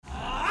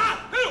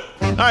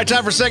All right,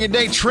 time for second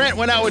date. Trent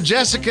went out with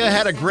Jessica,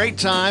 had a great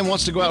time,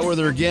 wants to go out with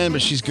her again,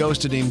 but she's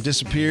ghosted him,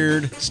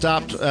 disappeared,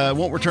 stopped,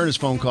 won't return his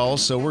phone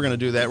calls, so we're going to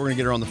do that. We're going to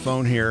get her on the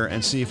phone here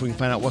and see if we can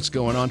find out what's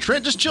going on.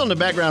 Trent, just chill in the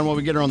background while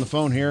we get her on the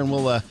phone here, and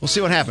we'll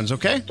see what happens,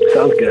 okay?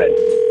 Sounds good.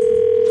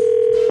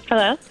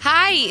 Hello?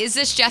 Hi, is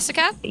this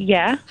Jessica?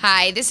 Yeah.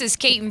 Hi, this is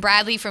Cait and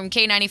Bradley from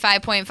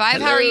K95.5.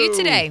 How are you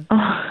today?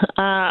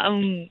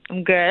 I'm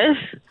good.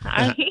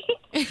 Hi.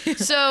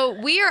 So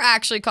we are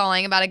actually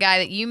calling about a guy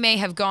that you may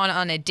have gone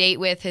on a date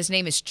with. His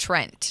name is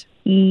Trent.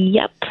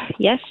 Yep.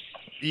 Yes.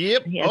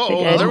 Yep. Yes, I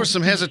Oh, did. there was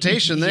some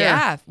hesitation there.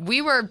 Yeah,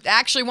 we were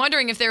actually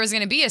wondering if there was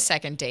going to be a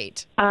second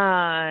date.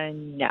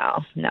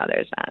 No,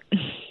 there's not.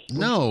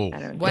 No.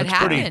 What That's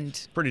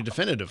happened? Pretty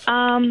definitive.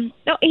 No,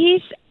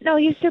 he's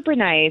super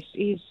nice.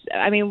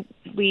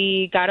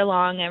 We got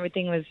along.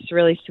 Everything was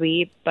really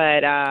sweet,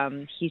 but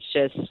he's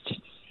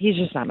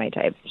just not my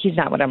type. He's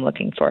not what I'm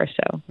looking for.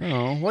 So.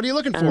 Oh, what are you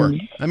looking for?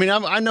 I mean,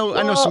 I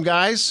know some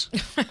guys.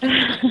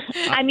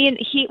 I mean,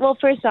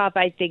 first off,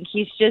 I think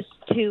he's just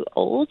too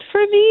old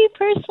for me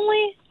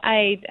personally.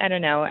 I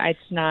don't know. It's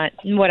not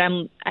what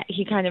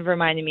he kind of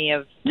reminded me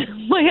of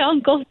my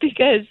uncle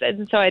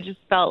and so I just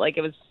felt like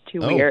it was too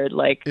weird.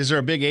 Like, is there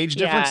a big age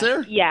difference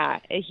there? Yeah,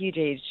 a huge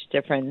age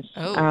difference.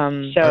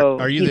 Oh. So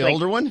are you the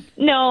older one?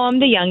 No, I'm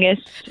the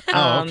youngest.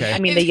 Oh, okay. I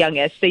mean, the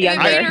youngest, the If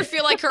younger. it made her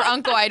feel like her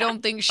uncle, I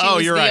don't think she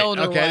was you're the right.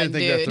 older Okay, one, I didn't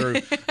think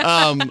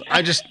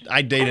that through.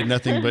 I dated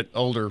nothing but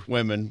older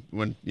women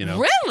when,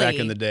 Really? back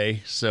in the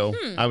day. So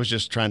I was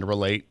just trying to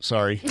relate.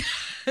 Sorry.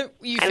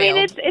 You I failed.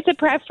 mean, it's a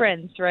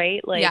preference,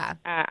 right? Like, Yeah.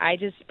 I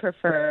just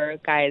prefer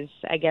guys.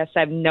 I guess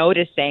I'm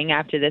noticing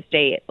after this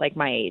date, like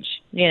my age.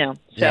 So.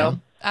 Yeah.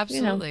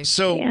 Absolutely.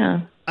 So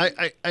Yeah.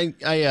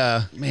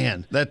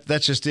 Man,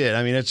 that's just it.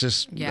 I mean, it's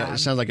just, Yeah. it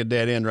sounds like a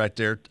dead end right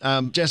there.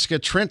 Jessica,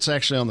 Trent's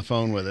actually on the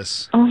phone with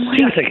us. Oh my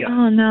Jessica.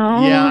 Oh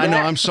no. Yeah, I know.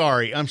 I'm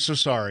sorry. I'm so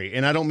sorry.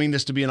 And I don't mean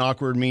this to be an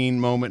awkward, mean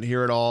moment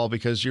here at all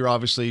because you're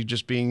obviously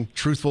just being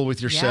truthful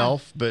with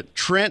yourself. But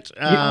Trent,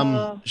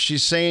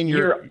 she's saying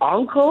Your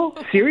uncle?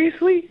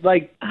 Seriously?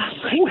 Like,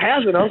 who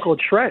has an Uncle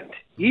Trent?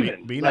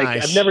 Even Be like,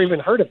 nice. I've never even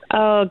heard of it.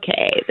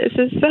 Okay, this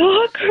is so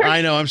awkward.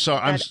 I know. I'm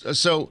sorry.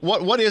 So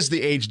what is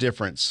the age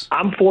difference?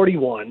 I'm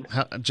 41.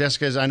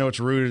 Jessica, I know it's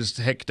rude as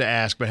heck to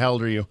ask, but how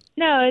old are you?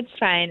 No, it's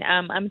fine.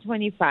 I'm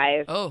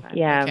 25. Oh,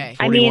 yeah. okay.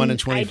 41 and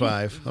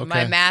 25. Okay.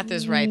 My math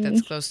is right.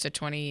 That's close to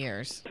 20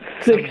 years.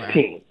 somewhere.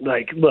 16.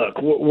 Like, look,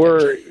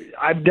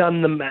 I've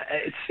done the math.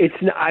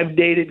 I've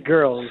dated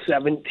girls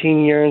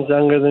 17 years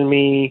younger than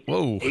me,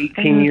 Whoa.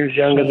 18 years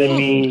younger than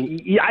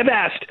me. Yeah, I've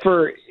asked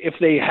for if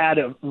they had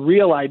a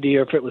real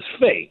idea, if it was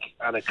fake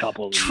on a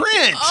couple of these.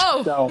 Trent!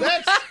 Oh, So,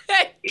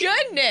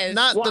 goodness.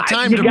 Not Well, the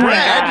time you to gotta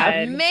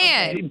brag.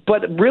 Man.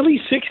 but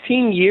really,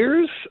 16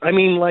 years? I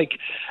mean, like,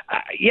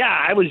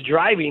 yeah, I was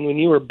driving when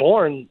you were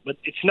born, but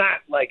it's not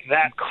like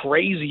that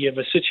crazy of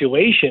a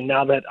situation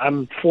now that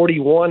I'm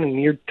 41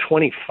 and you're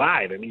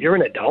 25. I mean, you're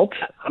an adult.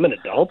 I'm an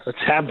adult. Let's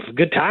have a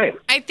good time.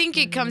 I think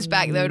it comes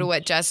back, though, to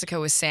what Jessica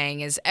was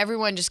saying, is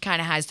everyone just kind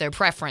of has their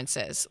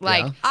preferences.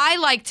 Like, Yeah. I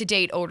like to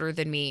date older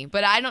than me,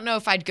 but I don't know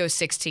if I'd go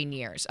 16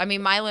 years. I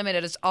mean, my limit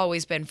has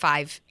always been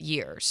 5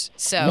 years.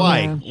 So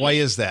Why? Why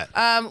is that?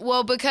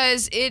 Well,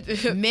 because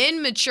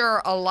men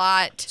mature a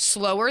lot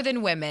slower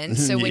than women.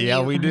 So when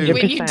Yeah, we do.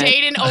 when you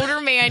date an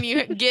older man,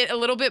 you get a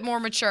little bit more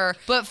mature.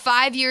 But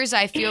 5 years,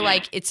 I feel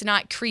like it's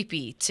not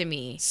creepy to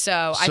me.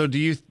 So Do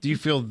you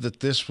feel that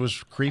this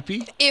was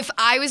creepy? if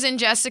I was in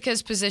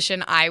Jessica's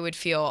position, I would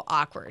feel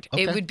awkward.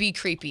 Okay. It would be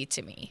creepy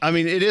to me. I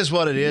mean, it is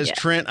what it is.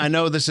 Trent, I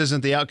know this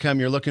isn't the outcome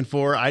you're looking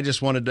for. I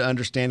just wanted to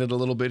understand it a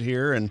little bit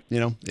here, and,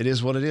 it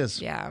is what it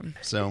is. Yeah.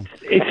 So,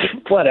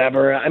 It's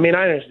whatever. I mean,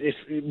 it's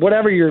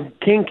whatever your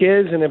kink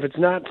is, and if it's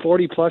not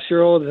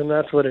 40-plus-year-olds, then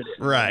that's what it is.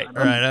 right.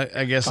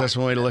 I guess that's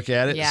one way to look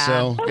at it. Yeah.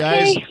 So,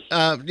 guys,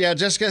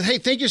 Jessica, hey,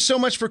 thank you so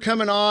much for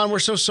coming on. We're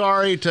so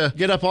sorry to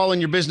get up all in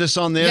your business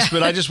on this,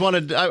 but I just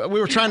wanted, we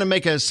were trying to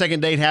make a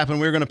second date happen.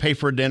 We were going to pay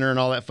for a dinner and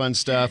all that fun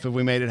stuff if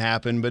we made it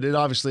happen, but it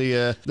obviously,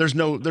 there's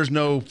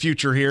no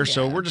future here,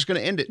 so we're just going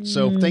to end it.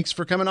 So, thanks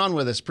for coming on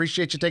with us.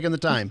 Appreciate you taking the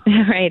time.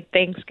 All right,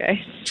 thanks, guys.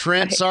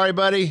 Trent, sorry,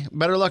 buddy.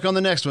 Better luck on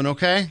the next one,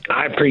 okay?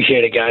 I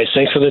appreciate it, guys.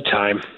 Thanks for the time.